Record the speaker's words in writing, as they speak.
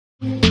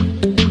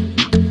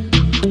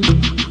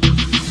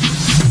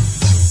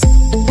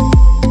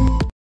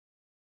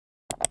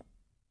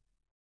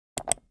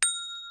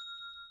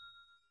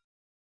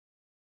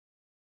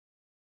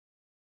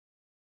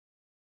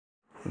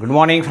Good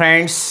morning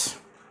friends.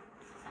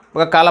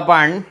 बघा काल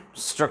आपण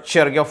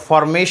स्ट्रक्चर किंवा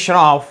formation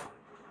of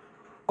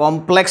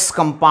complex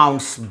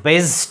compounds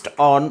based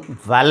on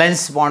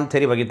valence bond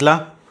theory बघितलं.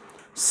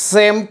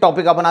 सेम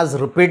टॉपिक आपण आज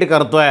रिपीट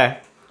करतो आहे.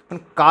 पण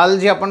काल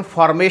जे आपण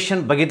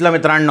फॉर्मेशन बघितलं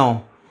मित्रांनो,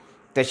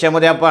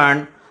 त्याच्यामध्ये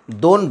आपण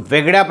दोन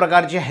वेगळ्या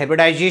प्रकारचे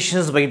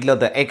हायब्रिडायझेशन्स बघितलं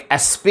होतं. एक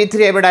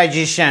sp3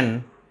 हायब्रिडायझेशन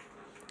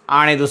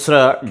आणि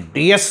दुसरं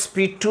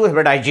dsp2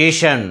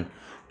 हायब्रिडायझेशन.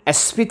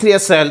 sp3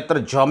 असेल तर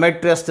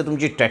जॉमेट्री असते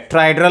तुमची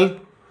टेट्राहायड्रल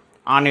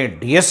आणि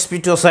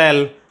dsp2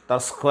 असेल तर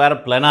स्क्वेअर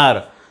प्लॅनर.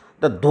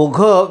 तर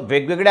दोघं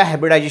वेगवेगळ्या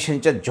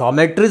हायब्रिडायझेशनच्या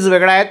जॉमेट्रीज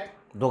वेगळ्या आहेत.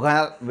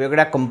 दोघा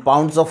वेगळ्या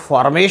कंपाऊंडचं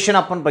फॉर्मेशन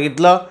आपण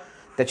बघितलं.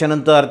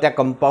 त्याच्यानंतर त्या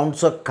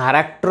कंपाऊंडचं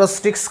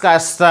कॅरेक्टरिस्टिक्स काय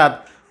असतात,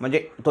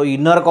 म्हणजे तो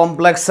इनर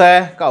कॉम्प्लेक्स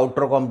आहे का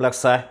आउटर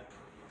कॉम्प्लेक्स आहे,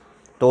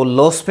 तो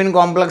लो स्पिन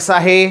कॉम्प्लेक्स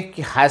आहे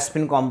की हाय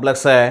स्पिन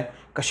कॉम्प्लेक्स आहे,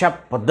 कशा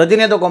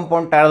पद्धतीने तो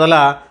कंपाऊंड तयार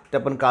झाला ते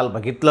आपण काल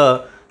बघितलं.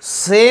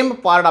 सेम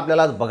पार्ट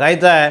आपल्याला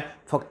बघायचं आहे,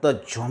 फक्त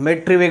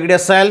जॉमेट्री वेगळी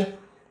असेल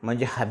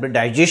म्हणजे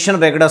हायब्रिडायझेशन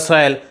वेगळं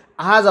असेल.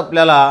 आज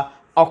आपल्याला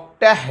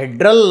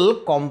ऑक्टाहेड्रल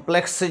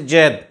कॉम्प्लेक्स जे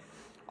आहेत,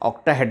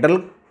 ऑक्टाहेड्रल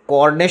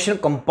कोऑर्डिनेशन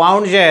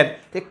कंपाऊंड जे आहेत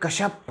ते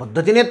कशा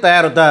पद्धतीने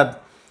तयार होतात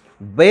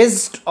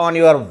based on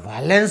your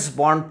valence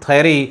bond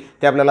theory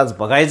ते आपल्याला आज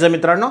बघायचं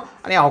मित्रांनो.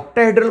 आणि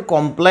ऑक्टाहेड्रल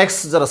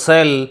कॉम्प्लेक्स जर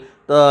असेल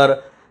तर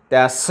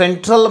त्या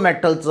सेंट्रल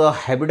मेटलचं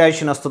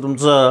हायब्रिडायझेशन असतं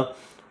तुमचं.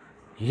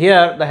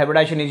 Here the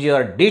hybridisation is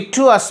your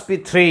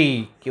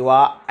D2sp3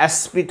 किंवा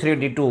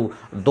sp3d2.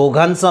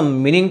 दोघांचं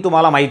मिनिंग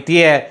तुम्हाला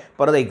माहिती आहे.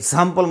 परत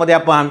एक्झाम्पलमध्ये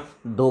आपण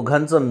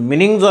दोघांचं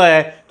मिनिंग जो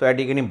आहे तो या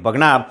ठिकाणी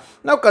बघणार.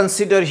 नाव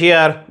कन्सिडर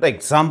हिअर द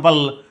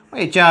एक्झाम्पल.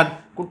 याच्यात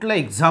कुठलं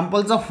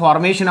एक्झाम्पलचं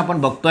फॉर्मेशन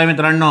आपण बघतो आहे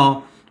मित्रांनो.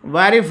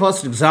 Very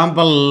first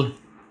example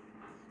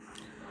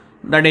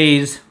that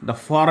is the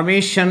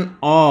formation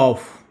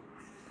of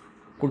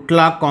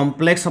कुठला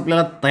कॉम्प्लेक्स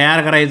आपल्याला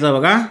तयार करायचं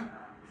बघा.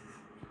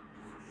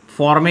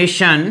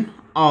 Formation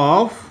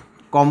of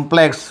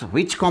complex.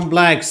 Which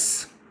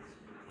complex?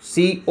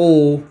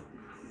 CO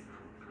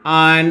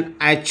and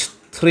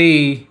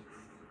H3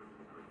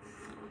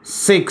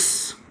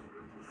 6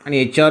 आणि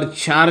याच्यावर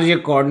चार्ज आहे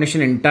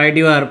कोऑर्डिनेशन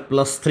एंटायटीवर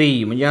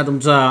 +3 म्हणजे हा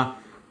तुमचा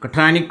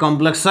कठायनिक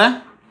कॉम्प्लेक्स आहे.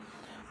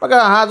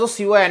 बघा हा जो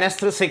CO आहे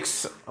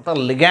NH3 आता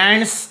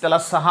लिगँड्स त्याला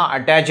 6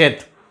 अटॅच आहेत.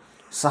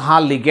 6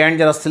 लिगँड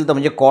जर असतील तर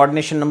म्हणजे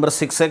कोऑर्डिनेशन नंबर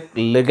 6 आहे.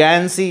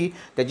 लिगॅन्सी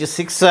त्याची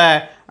 6 आहे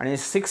आणि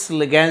 6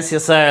 लिगॅन्सी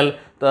असेल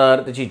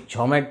तर त्याची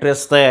जॉमेट्री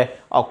असते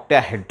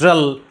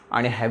ऑक्टाहेड्रल.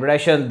 आणि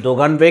हायब्रिडायझेशन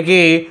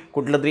दोघांपैकी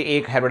कुठलं तरी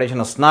एक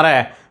हायब्रिडायझेशन असणार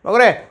आहे.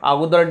 बरोबर आहे.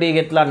 अगोदर D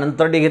घेतला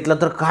नंतर D घेतला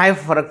तर काय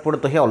फरक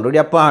पडतो हे ऑलरेडी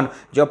आपण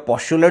जेव्हा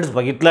पॉस्ट्युलेट्स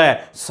बघितलं आहे,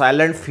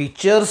 सायलेंट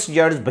फीचर्स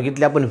ज्यावेळेस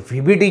बघितले आपण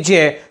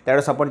VBTचे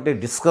त्यावेळेस आपण ते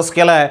डिस्कस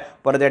केलं आहे.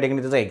 परत या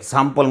ठिकाणी त्याचं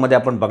एक्झाम्पलमध्ये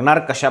आपण बघणार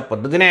कशा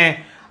पद्धतीने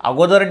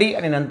अगोदर D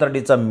आणि नंतर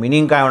Dचा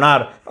मिनिंग काय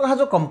होणार. बघा हा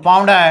जो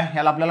कंपाऊंड आहे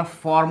याला आपल्याला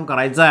फॉर्म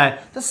करायचा आहे.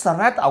 तर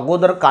सर्वात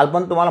अगोदर काल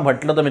पण तुम्हाला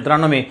म्हटलं तर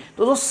मित्रांनो मी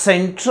तो जो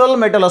सेंट्रल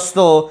मेटल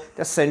असतो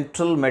त्या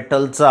सेंट्रल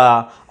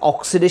मेटलचा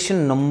ऑक्सिडेशन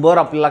नंबर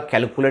आपल्याला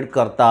कॅल्क्युलेट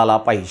करता आला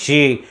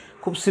पाहिजे.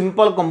 खूप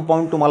सिंपल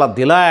कंपाऊंड तुम्हाला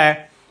दिला आहे.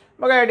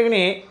 बघा या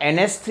ठिकाणी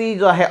NH3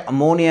 जो आहे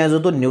अमोनिया जो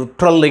तो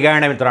न्यूट्रल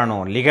लिगँड आहे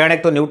मित्रांनो. लिगँड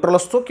एक तो न्यूट्रल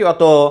असतो किंवा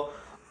तो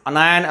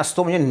अनायन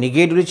असतो म्हणजे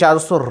निगेटिव्हली चार्ज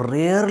असतो.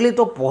 रेअरली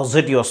तो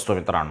पॉझिटिव्ह असतो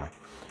मित्रांनो.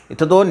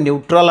 इथं तो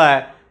न्यूट्रल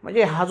आहे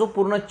म्हणजे हा जो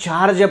पूर्ण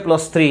चार्ज आहे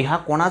 +3 हा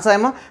कोणाचा आहे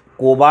मग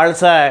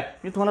कोबाल्टचा आहे.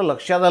 म्हणजे तुम्हाला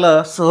लक्षात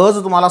आलं,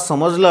 सहज तुम्हाला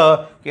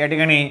समजलं की या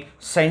ठिकाणी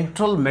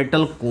सेंट्रल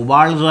मेटल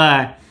कोबाल्ट जो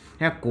आहे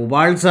ह्या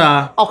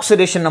कोबाल्टचा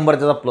ऑक्सिडेशन नंबर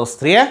त्याचा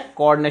 +3 आहे.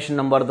 कोऑर्डिनेशन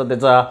नंबर तर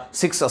त्याचा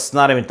 6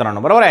 असणार आहे मित्रांनो.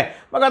 बरोबर आहे.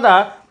 बघा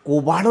आता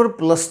कोबाल्टवर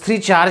 +3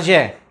 चार्ज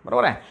आहे.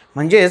 बरोबर आहे.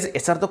 म्हणजेच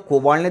याचा अर्थ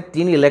कोबाल्टने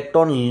 3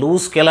 इलेक्ट्रॉन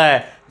लूज केला आहे.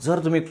 जर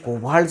तुम्ही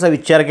कोबाल्टचा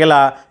विचार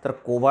केला तर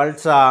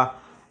कोबाल्टचा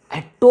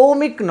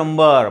ॲटोमिक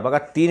नंबर बघा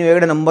 3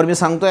 वेगळे नंबर मी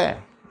सांगतोय.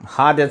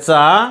 हा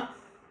त्याचा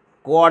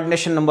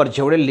कोऑर्डिनेशन नंबर,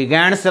 जेवढे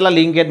लिगँड्स त्याला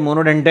लिंक आहेत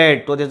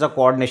मोनोडेंटेट तो त्याचा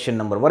कोऑर्डिनेशन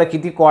नंबर. बरं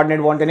किती कोऑर्डिनेट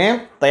बॉन्ड त्याने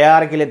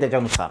तयार केले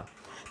त्याच्यानुसार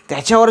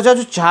त्याच्यावरचा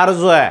जो चार्ज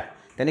जो आहे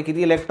त्याने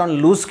किती इलेक्ट्रॉन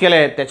लूज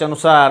केले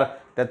त्याच्यानुसार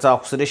त्याचा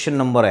ऑक्सिडेशन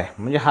नंबर आहे.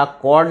 म्हणजे हा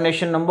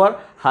कोऑर्डिनेशन नंबर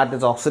हा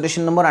त्याचा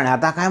ऑक्सिडेशन नंबर. आणि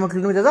आता काय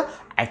म्हटलं तुम्ही त्याचा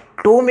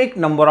atomic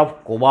number of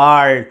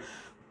cobalt.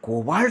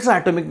 कोबाल्टचा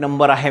atomic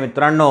number आहे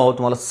मित्रांनो,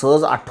 तुम्हाला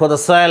सहज आठवत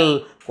असेल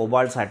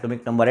कोबाल्टचा ॲटोमिक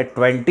नंबर आहे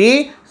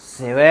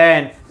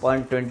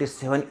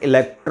 27.27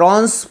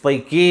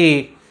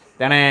 इलेक्ट्रॉन्सपैकी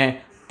त्याने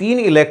 3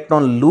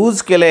 इलेक्ट्रॉन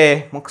लूज केले.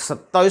 मग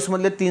 27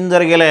 मधले 3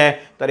 जर गेले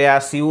तर या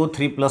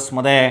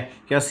CO3+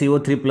 किंवा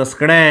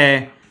CO3+कडे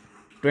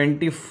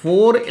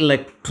 24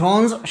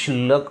 इलेक्ट्रॉन्स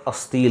शिल्लक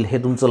असतील. हे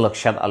तुमचं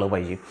लक्षात आलं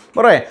पाहिजे.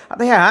 बरोबर आहे.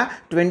 आता ह्या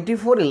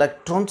 24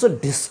 इलेक्ट्रॉनचं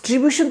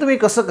डिस्ट्रीब्युशन तुम्ही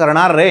कसं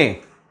करणार रे,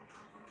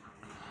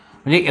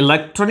 म्हणजे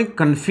इलेक्ट्रॉनिक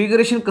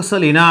कन्फिगरेशन कसं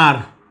लिहिणार.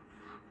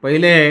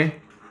 पहिले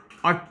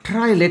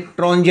 18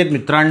 इलेक्ट्रॉन जे आहेत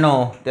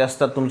मित्रांनो ते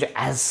असतात तुमचे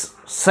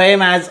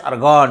सेम ॲज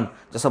अर्गॉन.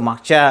 जसं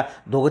मागच्या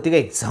दोघं तिघं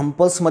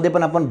एक्झाम्पल्समध्ये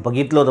पण आपण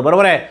बघितलं होतं.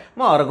 बरोबर आहे.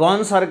 मग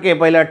अर्गॉनसारखे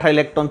पहिले 18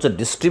 इलेक्ट्रॉनचं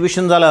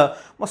डिस्ट्रीब्युशन झालं.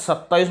 मग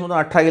 27 मधून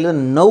 18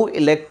 गेलं 9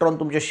 इलेक्ट्रॉन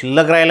तुमचे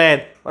शिल्लक राहिले आहेत.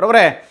 बरोबर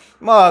आहे.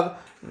 मग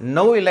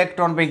 9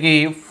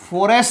 इलेक्ट्रॉनपैकी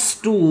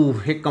 4s2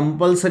 हे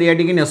कंपल्सरी या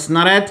ठिकाणी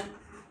असणार आहेत.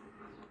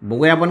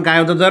 बघूया आपण काय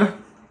होतं तर.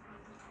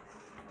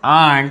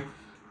 आणि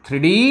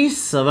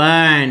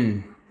 3d7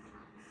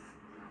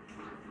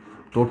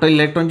 टोटल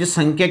इलेक्ट्रॉनची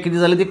संख्या किती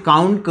झाली ती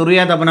काउंट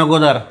करूयात आपण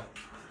अगोदर.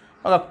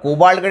 बघा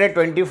कोबाल्टकडे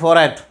 24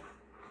 आहेत,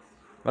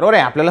 बरोबर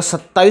आहे. आपल्याला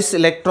 27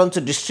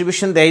 इलेक्ट्रॉनचं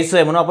डिस्ट्रीब्युशन द्यायचं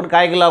आहे, म्हणून आपण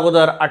काय केलं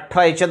अगोदर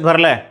 18 याच्यात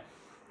भरलं आहे.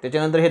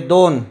 त्याच्यानंतर हे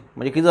 2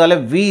 म्हणजे किती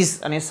झालं 20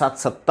 आणि 7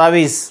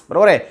 27,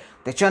 बरोबर आहे.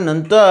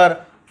 त्याच्यानंतर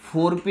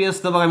 4p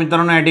असतं बघा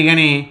मित्रांनो या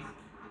ठिकाणी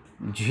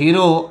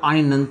 0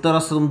 आणि नंतर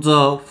असतं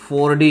तुमचं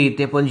 4d,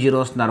 ते पण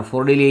 0 असणार.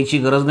 4d लिहायची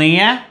गरज नाही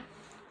आहे.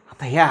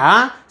 आता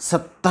ह्या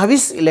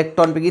 27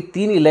 इलेक्ट्रॉनपैकी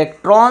 3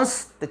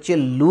 इलेक्ट्रॉन्स त्याचे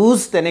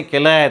लूज त्याने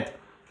केलं आहेत,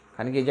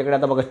 कारण की याच्याकडे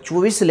आता बघा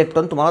 24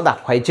 इलेक्ट्रॉन तुम्हाला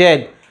दाखवायचे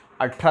आहेत.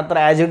 18 तर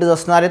ॲज इट इज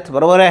असणार आहेत,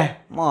 बरोबर आहे.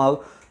 मग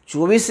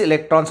 24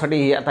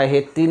 इलेक्ट्रॉनसाठी आता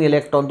हे 3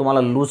 इलेक्ट्रॉन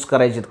तुम्हाला लूज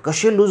करायचे आहेत.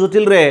 कसे लूज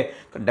होतील रे,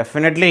 तर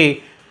डेफिनेटली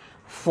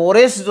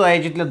 4s जो आहे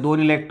याच्यातले 2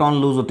 इलेक्ट्रॉन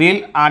लूज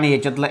होतील आणि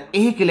याच्यातलं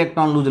 1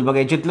 इलेक्ट्रॉन लूज होईल. बघा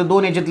याच्यातलं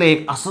 2 याच्यातलं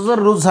 1 असं जर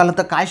लूज झालं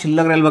तर काय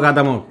शिल्लक राहील बघा.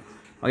 आता मग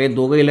हे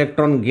दोघं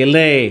इलेक्ट्रॉन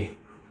गेले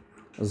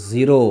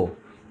 0,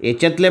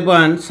 याच्यातले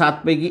पण 7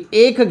 पैकी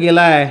 1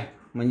 गेला आहे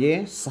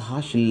म्हणजे 6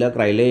 शिल्लक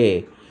राहिले.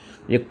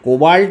 म्हणजे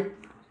कोबाल्ट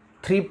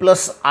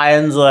 3+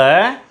 आयन जो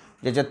आहे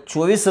ज्याच्यात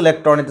 24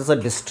 इलेक्ट्रॉन आहे त्याचं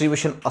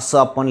डिस्ट्रीब्युशन असं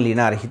आपण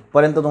लिहिणार.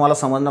 इथपर्यंत तुम्हाला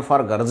समजणं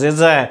फार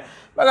गरजेचं आहे.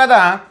 बघा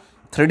आता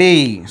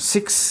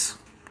 3d6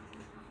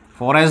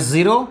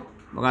 4s0,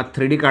 बघा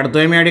 3d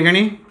काढतोय मी या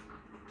ठिकाणी.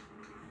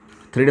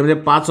 3dमध्ये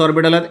 5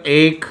 ऑर्बिटल आहेत,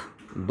 1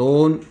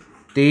 2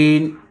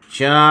 3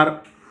 4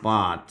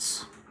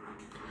 5.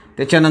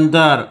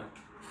 त्याच्यानंतर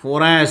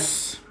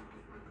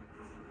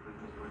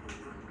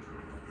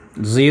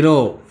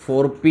 4s0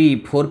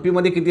 4p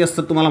मध्ये किती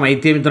असतात तुम्हाला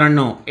माहिती आहे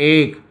मित्रांनो,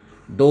 1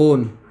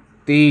 2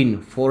 3.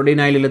 4d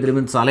नाही लिहिलं तरी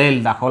पण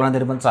चालेल, दाखवलं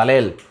तरी पण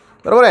चालेल,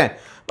 बरोबर आहे.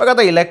 बघा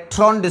आता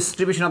इलेक्ट्रॉन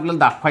डिस्ट्रीब्युशन आपल्याला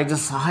दाखवायचं.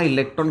 6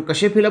 इलेक्ट्रॉन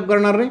कसे फिलअप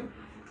करणार रे,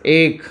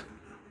 1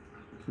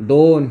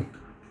 2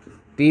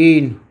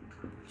 3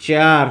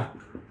 4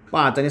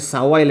 5 आणि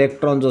 6वा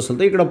इलेक्ट्रॉन जो असेल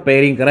तर इकडं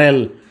पेअरिंग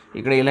करेल.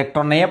 इकडे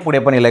इलेक्ट्रॉन नाही आहे, पुढे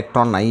पण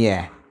इलेक्ट्रॉन नाही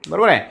आहे,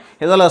 बरोबर आहे.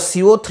 हे झालं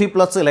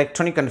CO3+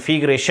 इलेक्ट्रॉनिक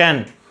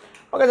कन्फिगरेशन.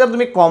 बघा जर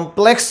तुम्ही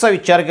कॉम्प्लेक्सचा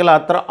विचार केला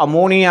तर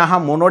अमोनिया हा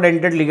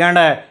मोनोडेंटेड लिगँड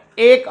आहे.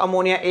 1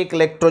 अमोनिया 1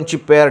 इलेक्ट्रॉनची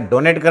पेअर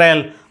डोनेट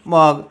करेल.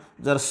 मग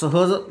जर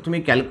सहज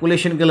तुम्ही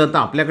कॅल्क्युलेशन केलं तर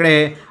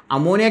आपल्याकडे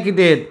अमोनिया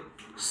किती आहेत,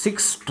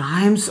 6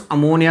 टाइम्स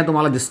अमोनिया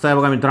तुम्हाला दिसत आहे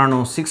बघा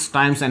मित्रांनो, 6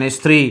 टाइम्स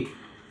NH3.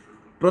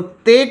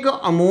 प्रत्येक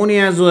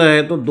अमोनिया जो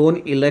आहे तो 2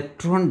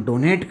 इलेक्ट्रॉन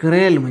डोनेट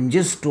करेल,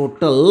 म्हणजेच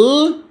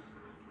टोटल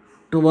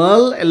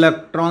 12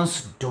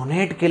 इलेक्ट्रॉन्स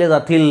डोनेट केले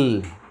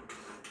जातील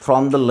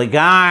from the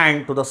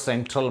ligand to the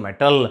central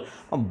metal.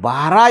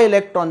 12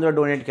 electron जर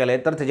डोनेट केले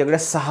तर त्याच्याकडे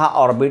 6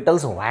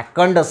 ऑर्बिटल्स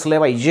व्हॅकंट असले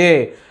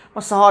पाहिजे.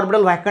 मग 6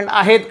 ऑर्बिटल व्हॅकंट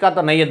आहेत का,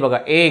 तर नाही आहेत बघा.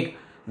 1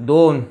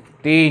 2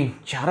 3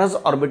 4च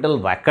ऑर्बिटल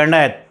व्हॅकंट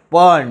आहेत.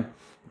 पण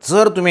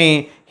जर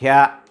तुम्ही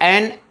ह्या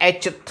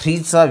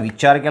NH3चा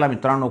विचार केला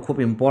मित्रांनो, खूप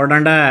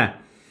इम्पॉर्टंट आहे.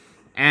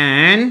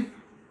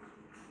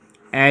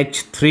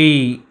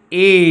 NH3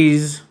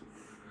 is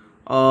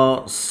a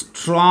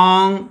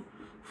strong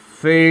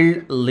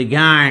field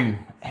ligand.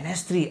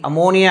 NH3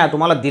 ammonia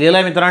तुम्हाला दिलेला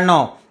आहे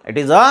मित्रांनो. It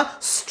is a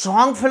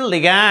strong field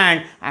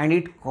ligand and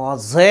it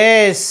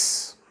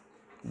causes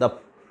the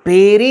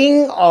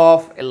pairing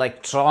of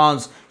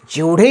electrons.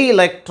 जेवढे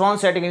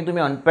इलेक्ट्रॉन्स या ठिकाणी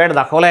तुम्ही अनपेअर्ड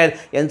दाखवले आहेत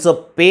यांचं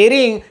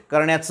पेअरिंग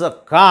करण्याचं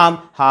काम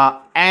हा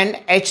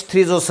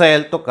NH3 जो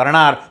असेल तो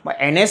करणार. मग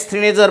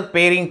NH3ने जर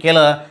पेअरिंग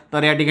केलं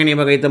तर या ठिकाणी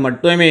बघा इथं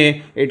म्हणतोय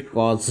मी, it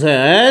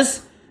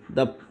causes the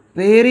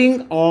pairing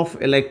of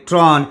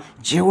electron.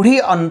 जेवढी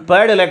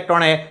अनपेअर्ड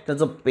इलेक्ट्रॉन आहे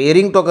त्याचं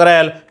पेअरिंग तो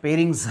करेल.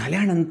 पेअरिंग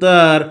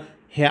झाल्यानंतर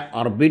ह्या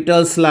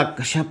ऑर्बिटल्सला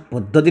कशा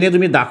पद्धतीने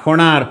तुम्ही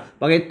दाखवणार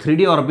बघा.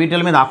 3D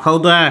ऑर्बिटल मी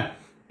दाखवतो आहे,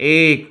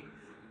 1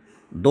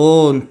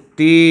 2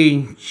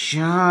 3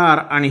 4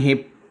 आणि हे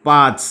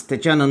 5.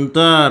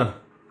 त्याच्यानंतर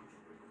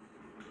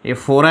हे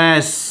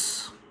 4s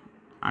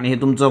आणि हे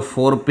तुमचं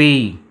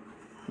 4p.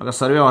 बघा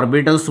सर्व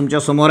ऑर्बिटल्स तुमच्या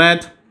समोर आहेत.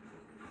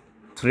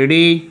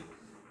 3D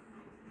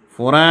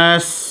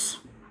 4s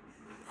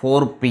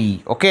 4p.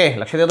 ओके,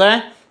 लक्षात येतं आहे.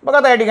 बघा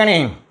आता या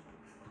ठिकाणी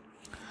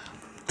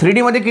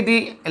 3D मध्ये किती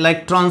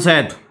इलेक्ट्रॉन्स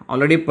आहेत.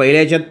 ऑलरेडी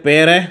पहिल्या याच्यात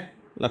पेअर आहे,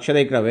 लक्षात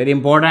आहे इकडं, व्हेरी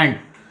इम्पॉर्टंट.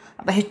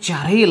 आता हे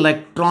 4ही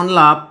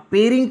इलेक्ट्रॉनला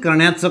पेअरिंग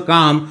करण्याचं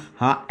काम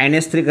हा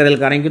NH3 करेल,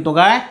 कारण की तो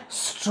काय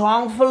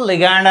स्ट्रॉंग फील्ड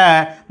लिगँड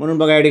आहे. म्हणून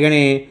बघा या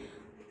ठिकाणी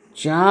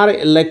 4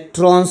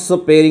 इलेक्ट्रॉन्सचं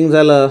पेअरिंग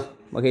झालं.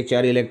 मग हे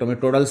 4 इलेक्ट्रॉन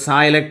टोटल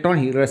 6 इलेक्ट्रॉन,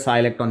 इकडे 6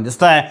 इलेक्ट्रॉन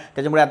दिसत आहे.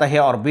 त्याच्यामुळे आता हे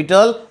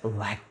ऑर्बिटल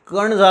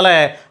व्हॅकंट झालं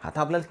आहे.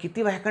 आता आपल्याला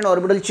किती व्हॅकंट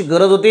ऑर्बिटलची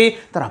गरज होती,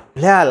 तर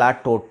आपल्याला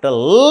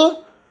टोटल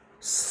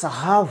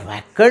 6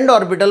 व्हॅकंट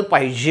ऑर्बिटल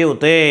पाहिजे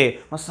होते.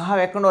 मग 6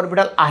 व्हॅकंट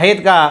ऑर्बिटल आहेत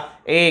का,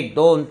 1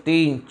 2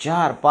 3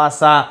 4 5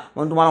 6.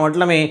 म्हणून तुम्हाला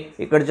म्हटलं मी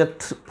इकडच्या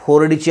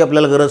 4Dची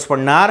आपल्याला गरज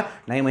पडणार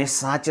नाही. म्हणजे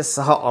 6चे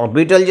 6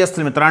 ऑर्बिटल जे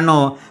असतील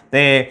मित्रांनो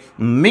ते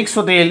मिक्स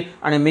होतील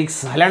आणि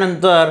मिक्स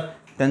झाल्यानंतर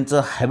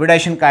त्यांचं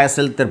हॅबिटेशन काय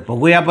असेल तर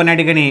बघूया आपण या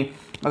ठिकाणी.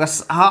 बघा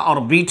 6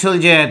 ऑर्बिटल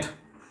जे आहेत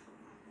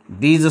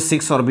these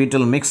 6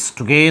 ऑर्बिटल मिक्स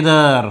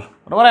टुगेदर,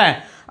 बरोबर आहे.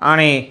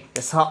 आणि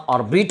 6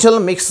 ऑर्बिटल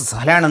मिक्स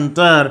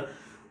झाल्यानंतर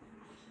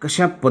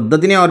कशा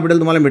पद्धतीने ऑर्बिटल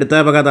तुम्हाला मिळतं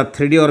आहे बघा. आता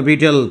 3D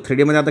ऑर्बिटल,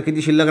 3Dमध्ये आता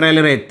किती शिल्लक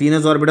राहिले रे,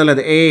 3च ऑर्बिटल आहेत.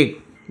 1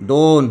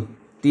 2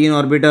 3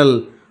 ऑर्बिटल.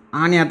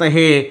 आणि आता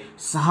हे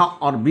 6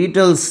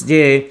 ऑर्बिटल्स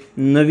जे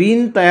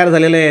नवीन तयार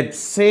झालेले आहेत,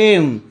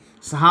 सेम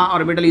 6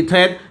 ऑर्बिटल इथं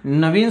आहेत,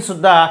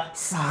 नवीनसुद्धा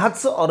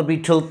 6च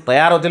ऑर्बिटल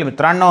तयार होतील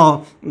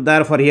मित्रांनो.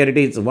 There for here it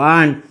is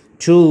 1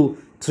 2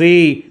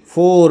 3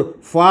 4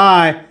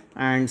 5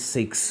 and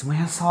 6. मग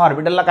ह्या 6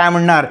 ऑर्बिटलला काय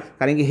म्हणणार,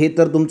 कारण की हे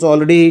तर तुमचं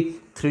ऑलरेडी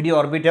 3D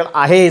ऑर्बिटल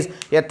आहेच.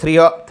 या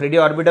 3D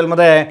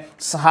ऑर्बिटलमध्ये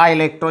 6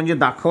 इलेक्ट्रॉन जे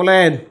दाखवले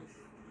आहेत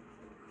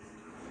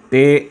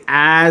ते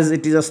ॲज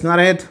इट इज असणार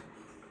आहेत.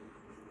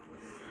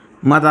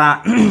 मग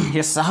आता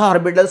हे 6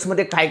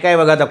 ऑर्बिटल्समध्ये काय काय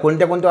बघा. आता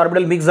कोणत्या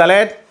ऑर्बिटल मिक्स झाले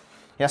आहेत.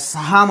 या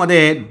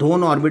 6मध्ये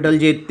 2 ऑर्बिटल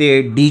जे आहेत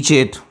ते डीचे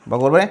आहेत,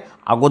 बरोबर आहे.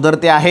 अगोदर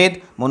ते आहेत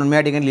म्हणून मी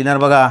या ठिकाणी लिहिणार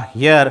बघा.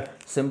 Here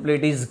simply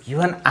it is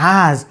given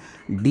as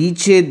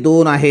डीचे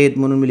 2 आहेत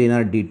म्हणून मी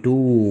लिहिणार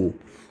D2.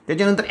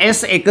 त्याच्यानंतर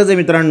S एकच आहे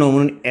मित्रांनो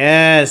म्हणून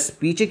S.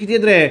 पीचे किती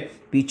आहेत रे,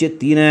 पीचे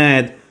 3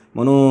 आहेत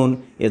म्हणून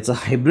याचं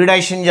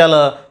हायब्रिडायझेशन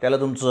झालं, त्याला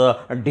तुमचं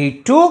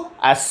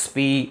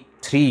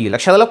D2sp3.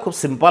 लक्षात आलं, खूप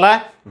सिम्पल आहे.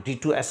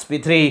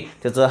 D2sp3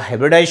 त्याचं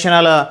हायब्रिडायझेशन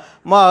आलं.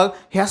 मग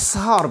ह्या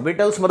 6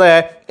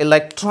 ऑर्बिटल्समध्ये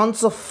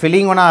इलेक्ट्रॉनचं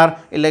फिलिंग होणार.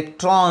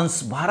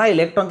 इलेक्ट्रॉन्स 12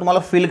 इलेक्ट्रॉन तुम्हाला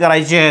फिल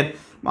करायचे आहेत.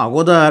 मग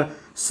अगोदर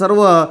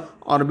सर्व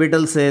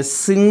ऑर्बिटल्स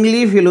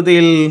सिंगली फिल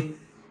होतील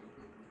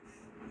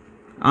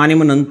आणि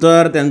मग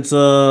नंतर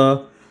त्यांचं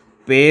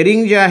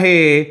पेअरिंग जे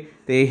आहे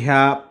ते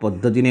ह्या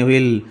पद्धतीने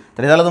होईल.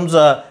 तर झालं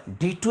तुमचं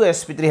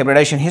D2sp3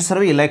 हायब्रिडायझेशन. हे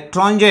सर्व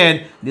इलेक्ट्रॉन जे आहेत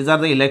these R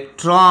the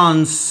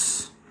electrons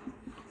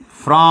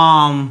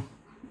from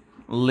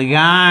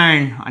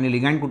ligand. आणि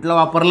लिगँड कुठला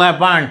वापरला आहे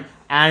आपण,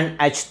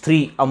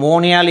 NH3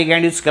 अमोनिया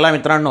लिगँड यूज केला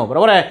मित्रांनो,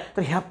 बरोबर आहे.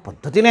 तर ह्या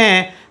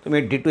पद्धतीने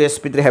तुम्ही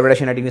D2sp3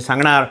 हायब्रिडायझेशन या ठिकाणी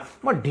सांगणार.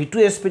 मग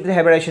D2sp3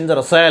 हायब्रिडायझेशन जर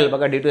असेल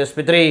बघा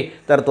D2sp3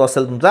 तर तो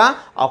असेल तुमचा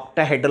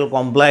ऑक्टाहेड्रल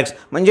कॉम्प्लेक्स.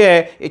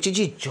 म्हणजे याची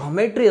जी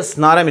जॉमेट्री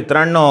असणार आहे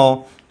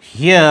मित्रांनो,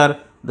 here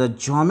the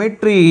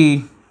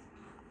geometry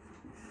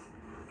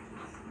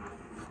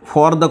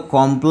for the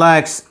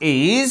complex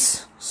is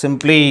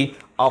simply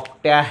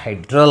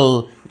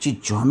octahedral. ची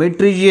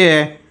जॉमेट्री जी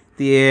आहे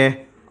ती आहे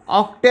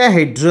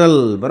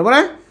ऑक्टाहेड्रल, बरोबर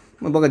आहे.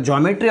 मग बघा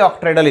जॉमेट्री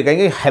ऑक्टाहेड्रल आहे कारण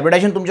की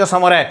हायब्रिडायझेशन तुमच्या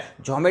समोर आहे.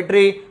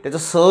 जॉमेट्री त्याचं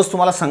सहज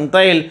तुम्हाला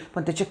सांगता येईल,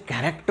 पण त्याचे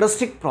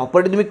कॅरेक्टरिस्टिक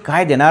प्रॉपर्टी तुम्ही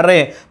काय देणार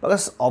आहे बघा.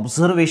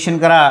 ऑब्झर्वेशन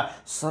करा,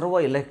 सर्व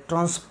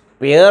इलेक्ट्रॉन्स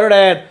पेअर्ड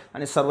आहेत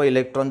आणि सर्व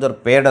इलेक्ट्रॉन जर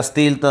पेअर्ड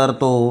असतील तर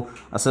तो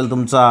असेल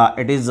तुमचा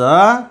it is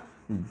a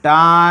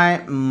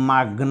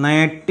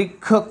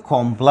diamagnetic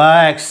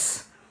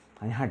complex.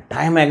 आणि हा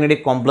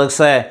डायमॅग्नेटिक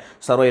कॉम्प्लेक्स आहे,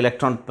 सर्व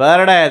इलेक्ट्रॉन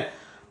पेअर्ड आहेत.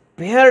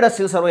 पेअर्ड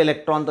असेल सर्व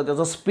इलेक्ट्रॉन तर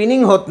त्याचं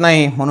स्पिनिंग होत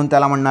नाही म्हणून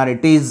त्याला म्हणणार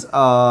it is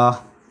a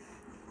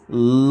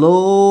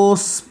low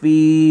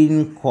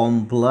spin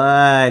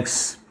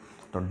complex.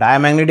 तो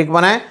डायमॅग्नेटिक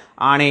पण आहे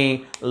आणि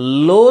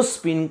लो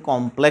स्पिन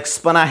कॉम्प्लेक्स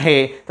पण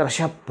आहे. तर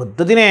अशा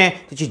पद्धतीने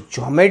त्याची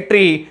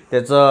जॉमेट्री,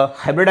 त्याचं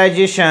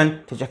हायब्रिडायझेशन,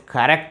 त्याच्या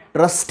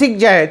कॅरेक्टरिस्टिक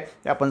जे आहेत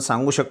ते आपण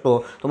सांगू शकतो.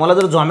 तुम्हाला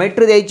जर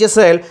जॉमेट्री द्यायची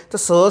असेल तर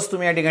सहज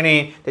तुम्ही या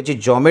ठिकाणी त्याची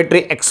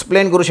जॉमेट्री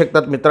एक्सप्लेन करू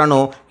शकतात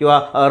मित्रांनो, किंवा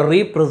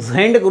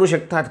रिप्रेझेंट करू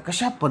शकतात.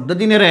 कशा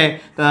पद्धतीने रे,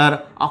 तर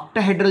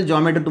ऑक्टाहेड्रल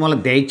जॉमेट्री तुम्हाला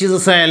द्यायचीच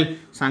असेल,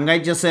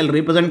 सांगायची असेल,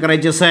 रिप्रेझेंट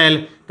करायची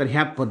असेल तर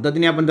ह्या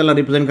पद्धतीने आपण त्याला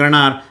रिप्रेझेंट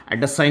करणार. At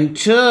the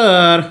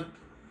centre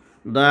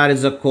there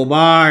is a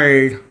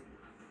cobalt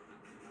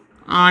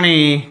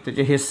आणि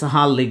त्याचे हे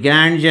 6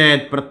 लिगँड जे आहेत,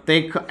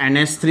 प्रत्येक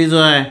NH3 जो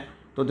आहे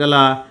तो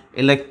त्याला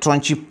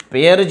इलेक्ट्रॉनची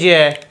पेअर जी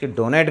आहे ती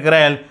डोनेट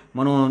करेल.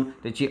 म्हणून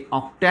त्याची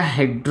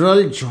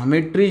ऑक्टाहेड्रल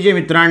जॉमेट्री जे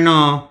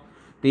मित्रांनो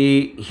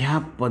ती ह्या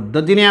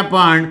पद्धतीने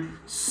आपण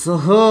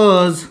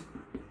सहज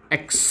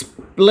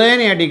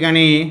एक्सप्लेन या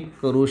ठिकाणी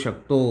करू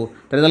शकतो.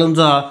 तर झालं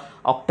तुमचं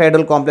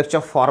ऑक्टाहेड्रल कॉम्प्लेक्सच्या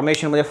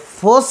फॉर्मेशनमध्ये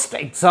फर्स्ट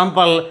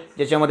एक्झाम्पल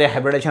ज्याच्यामध्ये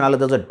हायब्रिडायझेशन आलं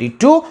त्याचं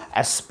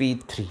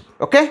D2sp3.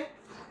 ओके.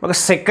 मग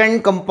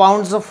सेकंड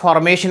कंपाऊंडचं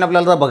फॉर्मेशन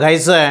आपल्याला जर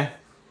बघायचं आहे,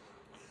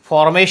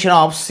 फॉर्मेशन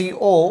ऑफ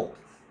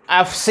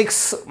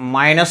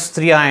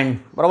COF6-3 आयन,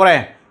 बरोबर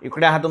आहे.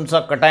 इकडे हा तुमचा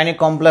कटायनिक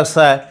कॉम्प्लेक्स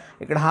आहे,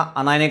 इकडे हा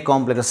अनायनिक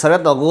कॉम्प्लेक्स आहे.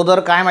 सगळ्यात अगोदर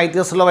काय माहिती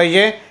असलं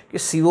पाहिजे की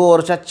CO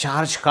वरचा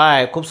चार्ज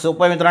काय. खूप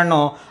सोपं आहे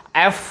मित्रांनो.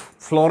 F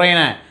फ्लोरीन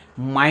आहे,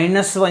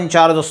 -1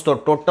 चार्ज असतो.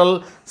 टोटल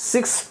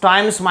 6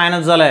 टाइम्स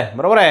मायनस झाला आहे,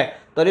 बरोबर आहे.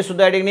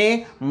 तरीसुद्धा या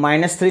ठिकाणी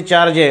 -3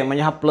 चार्ज आहे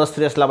म्हणजे हा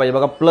 +3 असला पाहिजे.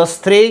 बघा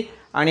 +3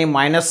 आणि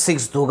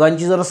 -6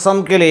 दोघांची जर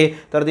सम केली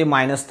तर ती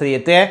 -3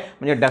 येते.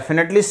 म्हणजे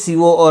डेफिनेटली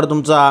COवर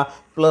तुमचा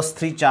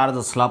 +3 चार्ज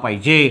असला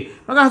पाहिजे.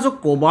 बघा हा जो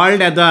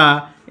कोबाल्ट आहे आता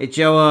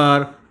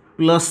याच्यावर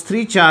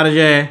 +3 चार्ज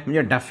आहे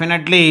म्हणजे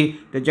डेफिनेटली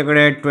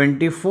त्याच्याकडे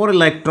 24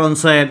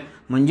 इलेक्ट्रॉन्स आहेत.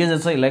 म्हणजे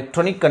त्याचं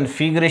इलेक्ट्रॉनिक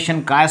कन्फिगरेशन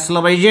काय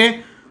असलं पाहिजे,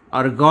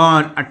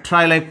 अर्गॉन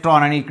 18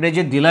 इलेक्ट्रॉन. आणि इकडे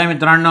जे दिलं आहे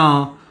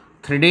मित्रांनो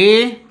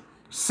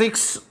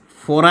 3D6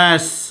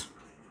 4s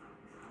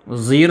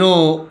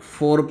 0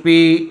 4p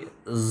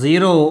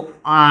 0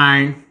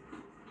 and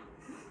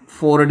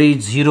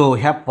 4d0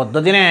 ह्या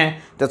पद्धतीने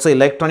त्याचं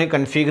इलेक्ट्रॉनिक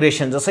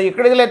कन्फिगरेशन जसं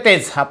इकडे दिलं आहे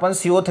तेच. हा पण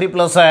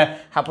CO3+ आहे,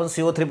 हा पण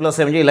CO3+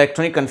 आहे, म्हणजे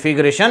इलेक्ट्रॉनिक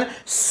कन्फिगरेशन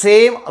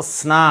सेम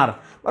असणार.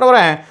 बरोबर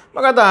आहे.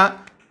 मग आता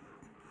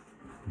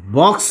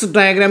बॉक्स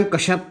डायग्राम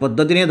कशा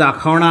पद्धतीने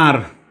दाखवणार.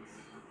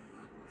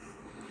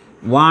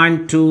 1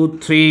 2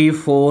 3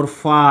 4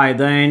 5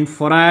 देन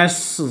 4s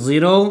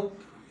 0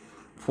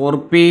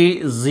 4p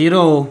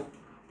 0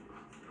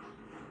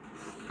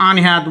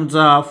 आणि हा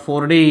तुमचा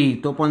 4d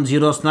तो पण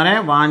 0 असणार आहे.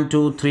 1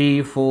 2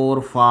 3 4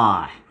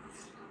 5.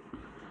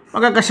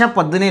 बघा कशा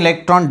पद्धतीने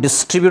इलेक्ट्रॉन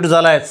डिस्ट्रीब्यूट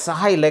झाला आहे.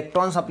 6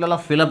 इलेक्ट्रॉन्स आपल्याला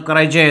फिलअप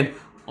करायचे आहेत.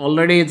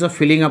 ऑलरेडी याचं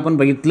फिलिंग आपण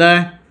बघितलं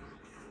आहे.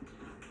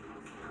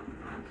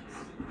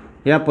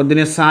 या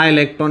पद्धतीने 6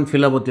 इलेक्ट्रॉन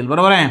फिलअप होतील.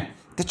 बरोबर आहे.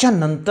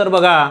 त्याच्यानंतर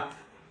बघा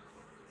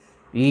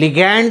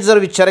लिगॅंड जर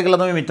विचार केला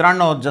तुम्ही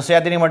मित्रांनो, जसं या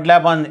ठिकाणी म्हटलं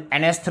आपण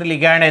NH3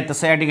 लिगॅंड आहे,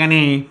 तसं या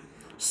ठिकाणी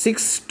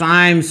 6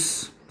 टाइम्स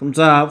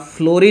तुमचा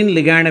फ्लोरीन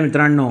लिगॅंड आहे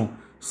मित्रांनो.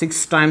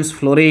 6 टाइम्स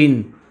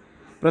फ्लोरीन.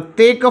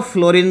 प्रत्येक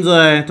फ्लोरीन जो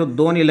आहे तो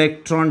 2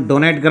 इलेक्ट्रॉन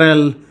डोनेट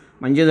करेल,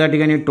 म्हणजे या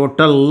ठिकाणी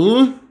टोटल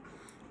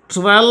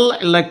 12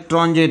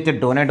 इलेक्ट्रॉन जे ते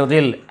डोनेट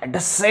होतील. ॲट द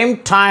सेम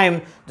टाईम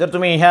जर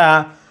तुम्ही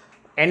ह्या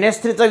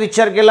NH3चा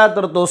विचार केला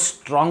तर तो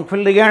स्ट्रॉंग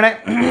फील्ड लिगॅंड आहे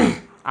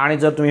आणि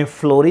जर तुम्ही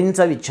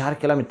फ्लोरीनचा विचार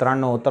केला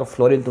मित्रांनो तर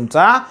फ्लोरीन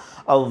तुमचा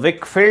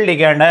वीक फील्ड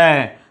लिगॅंड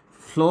आहे.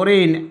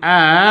 Fluorine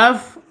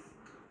F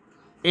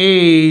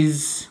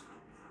is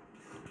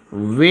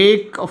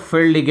weak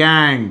field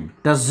ligand,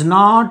 does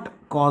not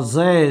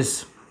causes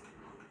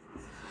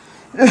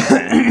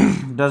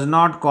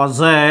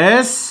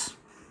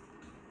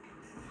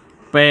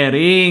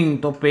pairing.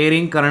 तो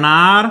पेअरिंग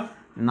करणार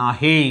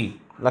नाही.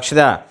 लक्ष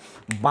द्या.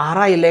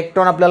 12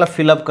 इलेक्ट्रॉन आपल्याला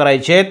फिलअप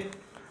करायचे आहेत.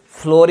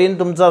 फ्लोरीन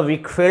तुमचा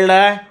वीक फील्ड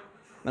आहे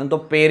आणि तो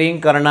पेअरिंग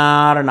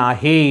करणार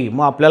नाही.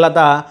 मग आपल्याला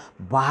आता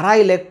 12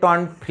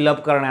 इलेक्ट्रॉन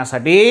फिलअप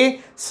करण्यासाठी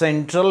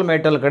सेंट्रल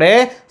मेटलकडे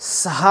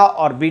 6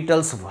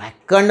 ऑर्बिटल्स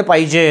व्हॅकंट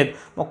पाहिजेत.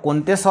 मग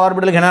कोणते 6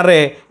 ऑर्बिटल घेणार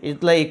रे.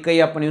 इथलं एकही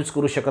आपण यूज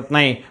करू शकत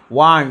नाही.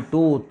 1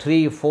 2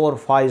 3 4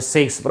 5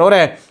 6. बरोबर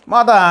आहे. मग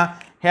आता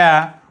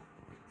ह्या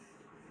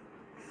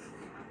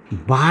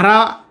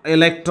 12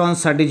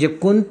 इलेक्ट्रॉनसाठी जे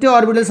कोणते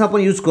ऑर्बिटल्स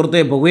आपण यूज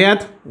करतोय बघूयात.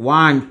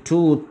 1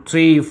 2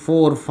 3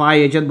 4 5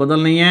 याच्यात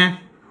बदल नाही आहे.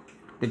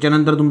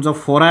 त्याच्यानंतर तुमचा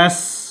 4s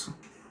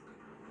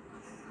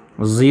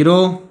 0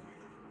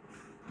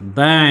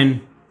 देन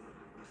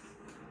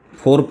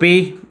 4p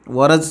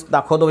वरच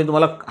दाखवतो मी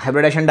तुम्हाला.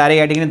 हायब्रिडेशन डायरेक्ट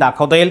या ठिकाणी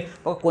दाखवता येईल.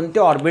 बघा कोणते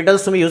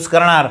ऑर्बिटल्स तुम्ही यूज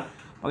करणार.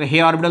 बघा हे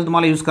ऑर्बिटल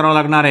तुम्हाला यूज करावं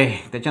लागणार आहे.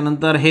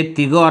 त्याच्यानंतर हे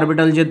 3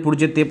 ऑर्बिटल जे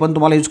पुढचे ते पण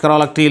तुम्हाला यूज करावं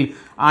लागतील.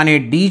 आणि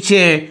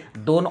डीचे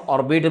 2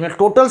 ऑर्बिटल म्हणजे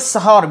टोटल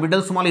 6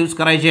 ऑर्बिटल्स तुम्हाला यूज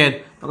करायचे आहेत.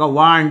 बघा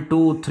 1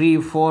 2 3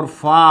 4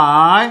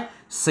 5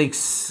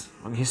 6.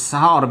 मग हे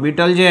 6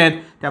 ऑर्बिटल जे आहेत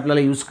ते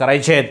आपल्याला यूज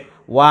करायचे आहेत.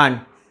 1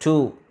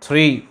 2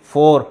 3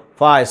 4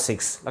 5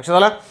 6. लक्षात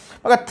आलं.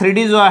 बघा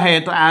 3D जो आहे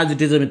तो ॲज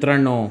इट इज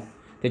मित्रांनो.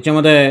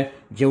 त्याच्यामध्ये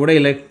जेवढे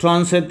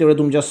इलेक्ट्रॉन्स आहेत तेवढे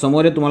तुमच्या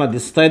समोर आहे, तुम्हाला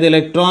दिसत आहेत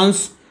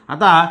इलेक्ट्रॉन्स.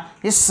 आता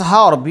हे 6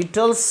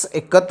 ऑर्बिटल्स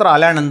एकत्र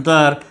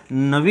आल्यानंतर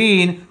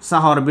नवीन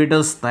 6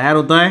 ऑर्बिटल्स तयार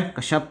होत आहे.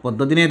 कशा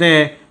पद्धतीने ते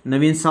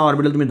नवीन 6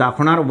 ऑर्बिटल तुम्ही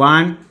दाखवणार.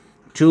 1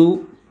 2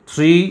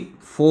 3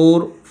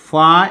 4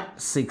 5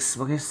 6.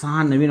 बघा हे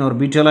 6 नवीन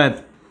ऑर्बिटल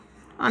आहेत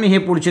आणि हे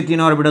पुढचे 3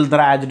 ऑर्बिटल तर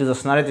ॲज इट इज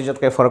असणार आहे. त्याच्यात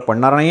काही फरक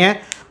पडणार नाही आहे.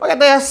 बघा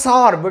आता या 6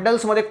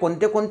 ऑर्बिटल्समध्ये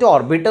कोणते कोणते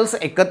ऑर्बिटल्स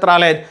एकत्र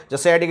आले आहेत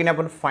जसं या ठिकाणी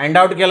आपण फाइंड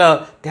आउट केलं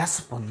त्याच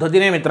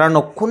पद्धतीने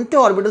मित्रांनो कोणते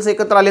ऑर्बिटल्स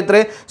एकत्र आले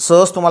तर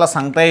सहज तुम्हाला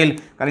सांगता येईल.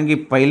 कारण की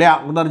पहिल्या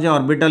अगोदर जे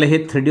ऑर्बिटल आहे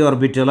हे 3D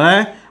ऑर्बिटल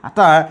आहे.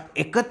 आता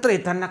एकत्र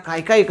येताना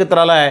काय काय एकत्र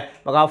आलं आहे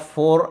बघा.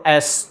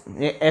 4s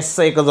म्हणजे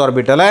एसचं एकच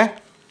ऑर्बिटल आहे.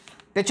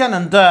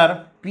 त्याच्यानंतर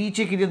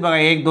पीचे किती बघा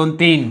 1 2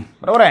 3.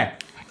 बरोबर आहे.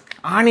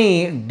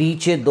 आणि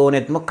डीचे 2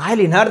 आहेत. मग काय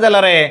लिहिणार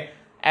त्याला रे.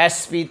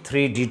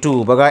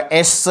 sp3d2. बघा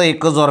एसचं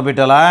एकच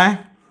ऑर्बिटल आहे.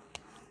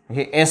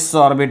 हे एसचं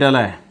ऑर्बिटल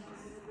आहे.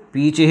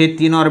 पीचे हे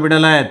 3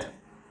 ऑर्बिटल आहेत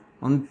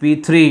म्हणून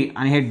p3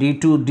 आणि हे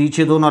d2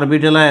 डीचे 2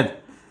 ऑर्बिटल आहेत.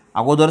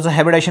 अगोदरचं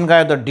हॅबिटेशन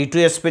काय होतं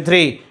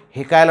d2sp3.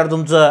 हे काय आलं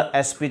तुमचं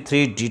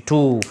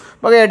sp3d2.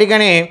 बघा या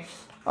ठिकाणी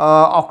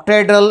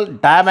ऑक्टेड्रल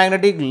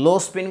डायमॅग्नेटिक लो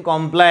स्पिन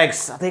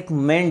कॉम्प्लेक्स. आता एक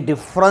मेन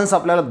डिफरन्स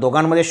आपल्याला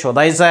दोघांमध्ये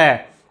शोधायचा आहे.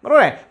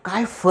 बरोबर आहे.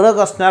 काय फरक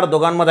असणार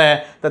दोघांमध्ये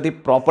तर ती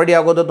प्रॉपर्टी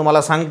अगोदर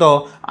तुम्हाला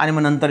सांगतो आणि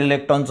मग नंतर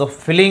इलेक्ट्रॉनचं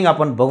फिलिंग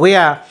आपण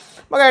बघूया.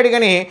 बघा या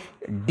ठिकाणी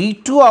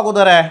d2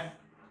 अगोदर आहे.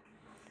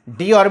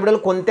 डी ऑर्बिटल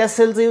कोणत्या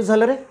सेलचं यूज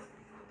झालं रे.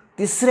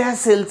 3ऱ्या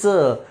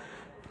सेलचं.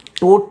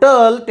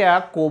 टोटल त्या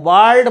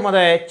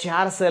कोबाल्टमध्ये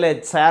 4 सेल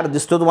आहेत. 4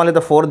 दिसतो तुम्हाला तर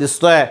 4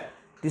 दिसतोय.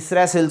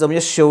 3ऱ्या सेलचं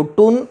म्हणजे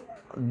शेवटून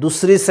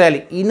दुसरी sale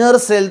inner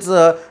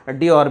सेलचं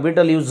D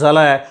orbital use झालं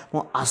आहे.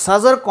 मग असा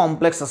जर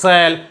कॉम्प्लेक्स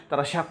असेल तर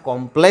अशा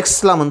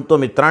कॉम्प्लेक्सला म्हणतो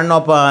मित्रांनो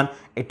आपण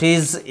it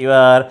is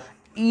your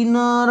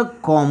inner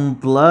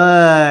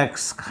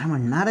complex. काय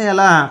म्हणणार आहे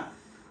याला.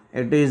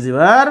 It is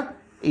your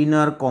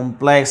inner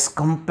complex.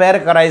 Compare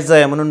करायचं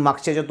आहे म्हणून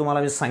मागच्या जे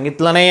तुम्हाला मी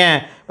सांगितलं नाही आहे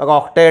बघा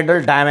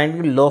ऑक्टेड्रल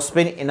diamagnetic low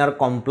spin inner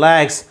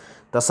complex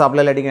तसं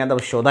आपल्याला या ठिकाणी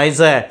आता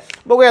शोधायचं आहे.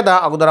 बघूया आता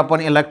अगोदर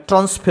आपण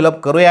इलेक्ट्रॉन्स फिलअप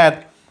करूयात.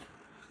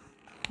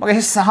 बघा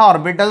हे 6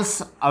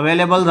 ऑर्बिटल्स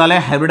अवेलेबल झाले.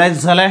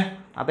 हायब्रिडाइज झाले.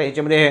 आता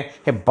याच्यामध्ये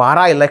हे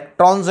 12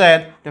 इलेक्ट्रॉन्स आहेत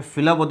ते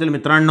फिलअप होतील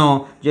मित्रांनो,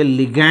 जे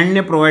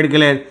लिगँडने प्रोव्हाइड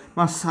केले आहेत.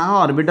 मग 6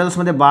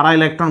 ऑर्बिटल्समध्ये 12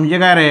 इलेक्ट्रॉन म्हणजे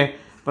काय रे,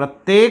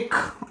 प्रत्येक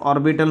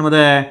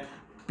ऑर्बिटलमध्ये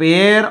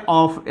पेअर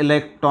ऑफ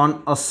इलेक्ट्रॉन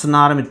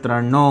असणार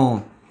मित्रांनो.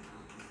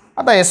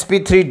 आता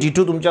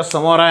sp3d2 तुमच्या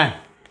समोर आहे,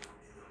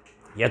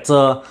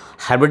 याचं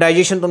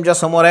हायब्रिडायझेशन तुमच्या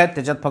समोर आहे.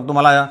 त्याच्यात फक्त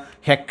तुम्हाला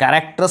ह्या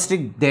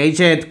कॅरेक्टरिस्टिक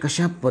द्यायचे आहेत,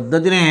 कशा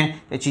पद्धतीने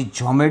याची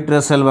जॉमेट्री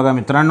असेल बघा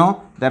मित्रांनो.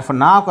 Therefore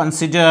now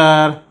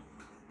consider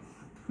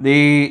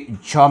the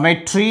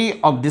geometry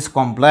of this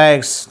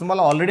complex.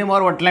 तुम्हाला ऑलरेडी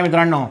मोर वाटलं आहे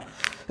मित्रांनो,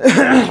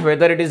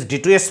 वेदर इट इज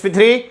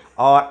d2sp3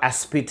 और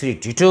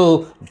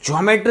sp3d2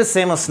 जॉमेट्री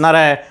सेम असणार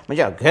आहे.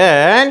 म्हणजे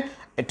अगेन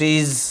इट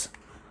इज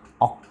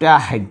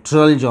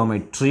ऑक्टॅहेड्रल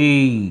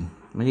जॉमेट्री,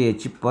 म्हणजे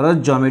याची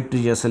परत जॉमेट्री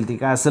जी असेल ती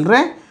काय असेल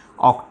रे,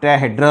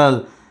 ऑक्टॅहेड्रल.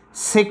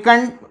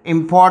 सेकंड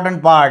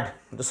इम्पॉर्टंट पार्ट,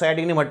 जसं या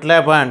ठिकाणी म्हटलं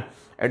आहे आपण,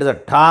 इट इज अ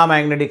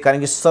डायमॅग्नेटिक, कारण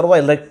की सर्व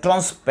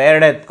इलेक्ट्रॉन्स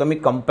पेअर्ड आहेत, कमी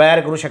कंपेअर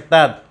करू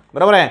शकतात,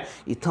 बरोबर आहे.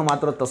 इथं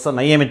मात्र तसं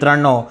नाही आहे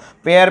मित्रांनो,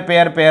 pair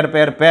pair pair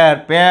pair pair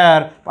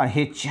pair. पण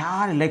हे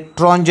 4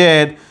 इलेक्ट्रॉन जे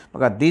आहेत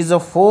बघा, दीज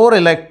 4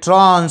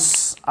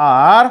 इलेक्ट्रॉन्स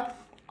आर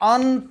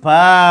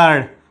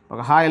अनपेअर्ड.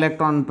 बघा, हा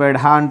इलेक्ट्रॉन अनपेड,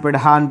 हा अनपेड,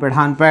 हा अनपेड,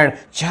 हा अनपेड,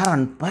 4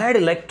 अनपेड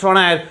इलेक्ट्रॉन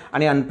आहेत.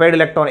 आणि अनपेड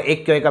इलेक्ट्रॉन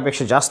एक किंवा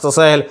एकापेक्षा जास्त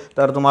असेल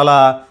तर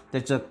तुम्हाला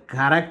त्याचं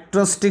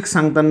कॅरेक्टरिस्टिक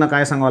सांगताना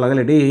काय सांगावं लागेल,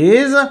 it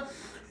is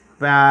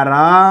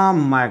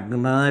paramagnetic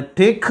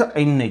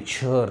in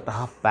nature. तर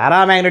हा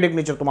पॅरामॅग्नेटिक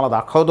नेचर तुम्हाला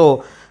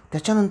दाखवतो.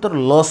 त्याच्यानंतर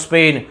लो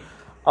स्पिन,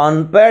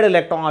 अनपेड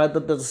इलेक्ट्रॉन आले तर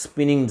त्याचं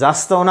स्पिनिंग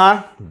जास्त होणार,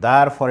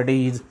 देअरफॉर इट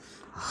इज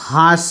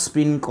हा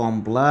स्पिन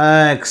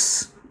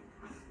कॉम्प्लेक्स.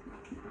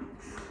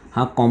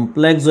 हा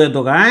कॉम्प्लेक्स जो आहे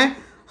तो काय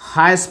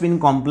हाय स्पिन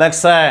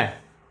कॉम्प्लेक्स आहे.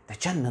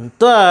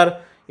 त्याच्यानंतर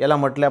याला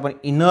म्हटलं आपण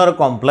इनर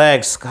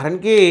कॉम्प्लेक्स, कारण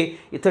की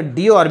इथं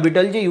डी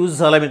ऑर्बिटल जे यूज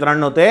झालं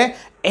मित्रांनो ते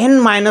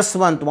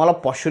n-1 तुम्हाला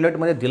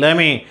पॉश्युलेटमध्ये दिलं आहे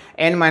मी.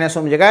 n-1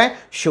 म्हणजे काय,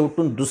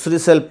 शेवटून दुसरी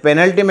सेल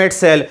पेनल्टिमेट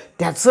सेल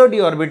त्याचं डी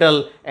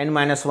ऑर्बिटल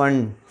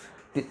n-1,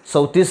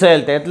 चौथी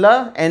सेल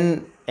त्यातलं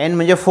n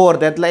म्हणजे 4,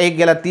 त्यातला एक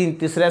गेला 3,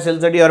 तिसऱ्या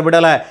सेलचं डी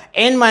ऑर्बिटल आहे.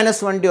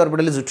 n-1 D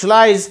orbital is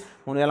utilise,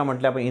 म्हणून याला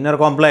म्हटलं आपण इनर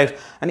कॉम्प्लेक्स.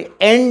 आणि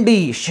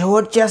ND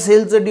शेवटच्या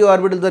सेलचं डी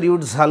ऑर्बिटल जर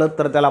यूज झालं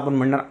तर त्याला आपण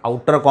म्हणणार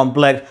आउटर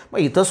कॉम्प्लेक्स. मग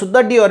इथं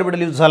सुद्धा डी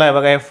ऑर्बिटल यूज झाला आहे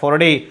बघा,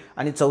 4D,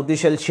 आणि चौथी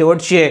सेल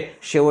शेवटची आहे,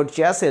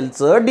 शेवटच्या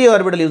सेलचं डी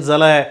ऑर्बिटल यूज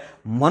झालं आहे.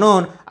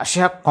 म्हणून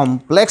अशा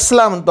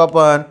कॉम्प्लेक्सला म्हणतो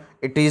आपण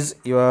it is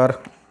your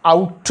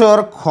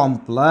outer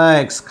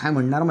complex. काय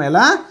म्हणणार मग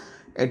याला,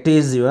 it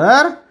is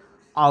your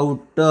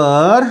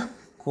outer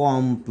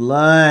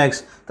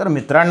complex. तर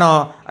मित्रांनो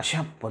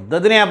अशा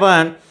पद्धतीने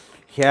आपण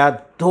ह्या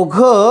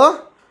दोघं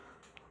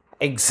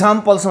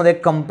एक्झाम्पल्समध्ये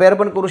कंपेअर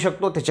पण करू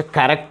शकतो. त्याचे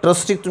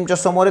कॅरेक्टरिस्टिक तुमच्या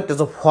समोर आहे,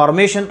 त्याचं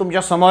फॉर्मेशन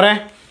तुमच्या समोर आहे.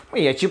 मग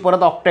याची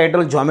परत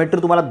ऑक्टाहेड्रल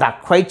जॉमेट्री तुम्हाला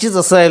दाखवायचीच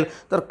असेल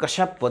तर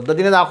कशा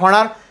पद्धतीने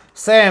दाखवणार,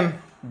 सेम,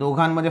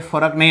 दोघांमध्ये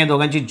फरक नाही आहे,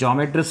 दोघांची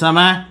जॉमेट्री सेम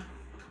आहे.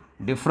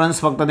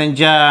 डिफरन्स फक्त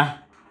त्यांच्या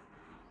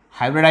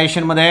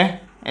हायब्रिडायझेशनमध्ये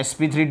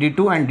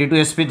sp3d2 आणि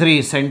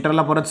d2sp3.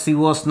 सेंटरला परत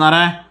CO असणार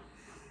आहे,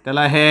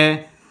 त्याला हे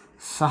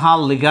 6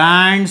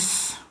 लिगँड्स,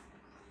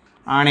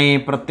 आणि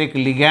प्रत्येक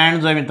लिगँड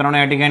जो आहे मित्रांनो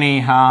या ठिकाणी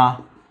हा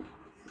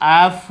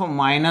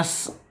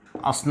F-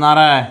 असणार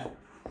आहे.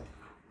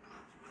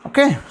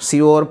 ओके,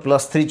 CO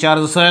 +3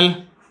 चार्ज असेल,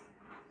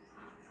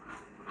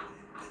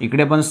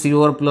 इकडे पण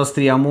CO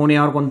 +3,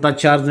 अमोनियावर कोणता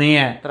चार्ज नाही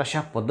आहे. तर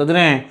अशा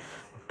पद्धतीने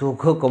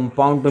दोघं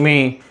कंपाऊंड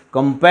तुम्ही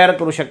कंपेअर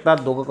करू शकता.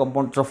 दोघं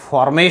कंपाऊंडचं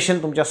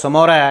फॉर्मेशन तुमच्या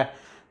समोर आहे.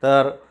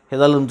 तर हे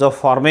झालं तुमचं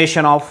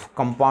फॉर्मेशन ऑफ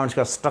कंपाऊंड्स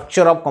किंवा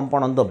structure of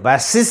compound on the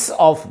basis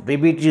of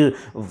BBT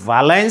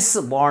valence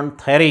bond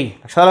theory.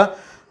 लक्षात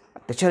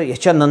आलं.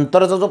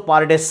 याच्यानंतरचा जो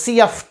पार्ट आहे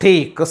CFT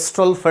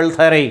क्रिस्टल फील्ड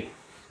थेअरी,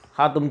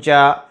 हा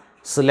तुमच्या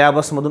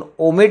सिलॅबसमधून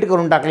ओमिट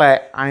करून टाकला आहे.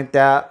 आणि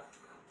त्या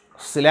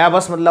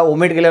सिलॅबसमधला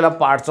ओमिट केलेला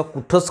पार्टचं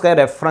कुठंच काही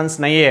रेफरन्स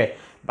नाही आहे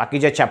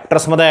बाकीच्या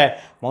चॅप्टर्समध्ये आहे.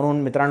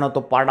 म्हणून मित्रांनो तो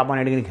पार्ट आपण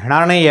या ठिकाणी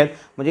घेणार नाही आहेत.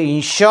 म्हणजे इन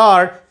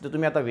शॉर्ट जर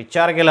तुम्ही आता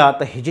विचार केला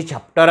तर हे जे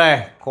चॅप्टर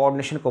आहे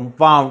कोऑर्डिनेशन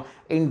कंपाऊंड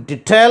इन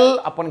डिटेल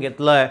आपण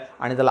घेतलं आहे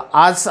आणि त्याला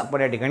आज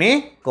आपण या ठिकाणी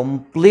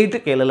कंप्लीट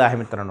केलेलं आहे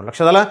मित्रांनो.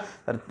 लक्षात आलं.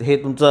 तर हे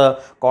तुमचं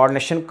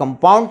कोऑर्डिनेशन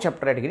कंपाऊंड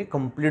चॅप्टर या ठिकाणी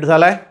कंप्लीट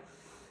झालं आहे.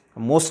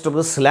 मोस्ट ऑफ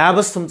द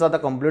सिलॅबस तुमचा आता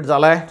कंप्लीट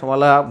झाला आहे.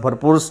 तुम्हाला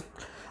भरपूर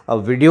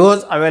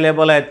व्हिडिओज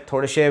अवेलेबल आहेत.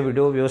 थोडेसे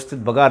व्हिडिओ व्यवस्थित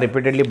बघा,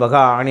 रिपीटेडली बघा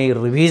आणि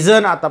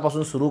रिव्हिजन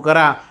आतापासून सुरू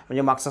करा,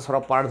 म्हणजे मागचा सर्व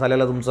पार्ट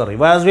झालेला तुमचा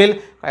रिवाइज होईल.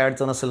 काय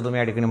अडचण असेल तुम्ही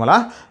या ठिकाणी मला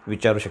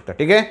विचारू शकता.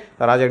 ठीक आहे.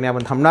 तर आज या ठिकाणी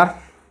आपण थांबणार.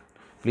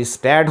 Please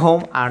stay at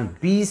home and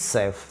be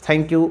safe.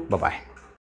 Thank you. Bye.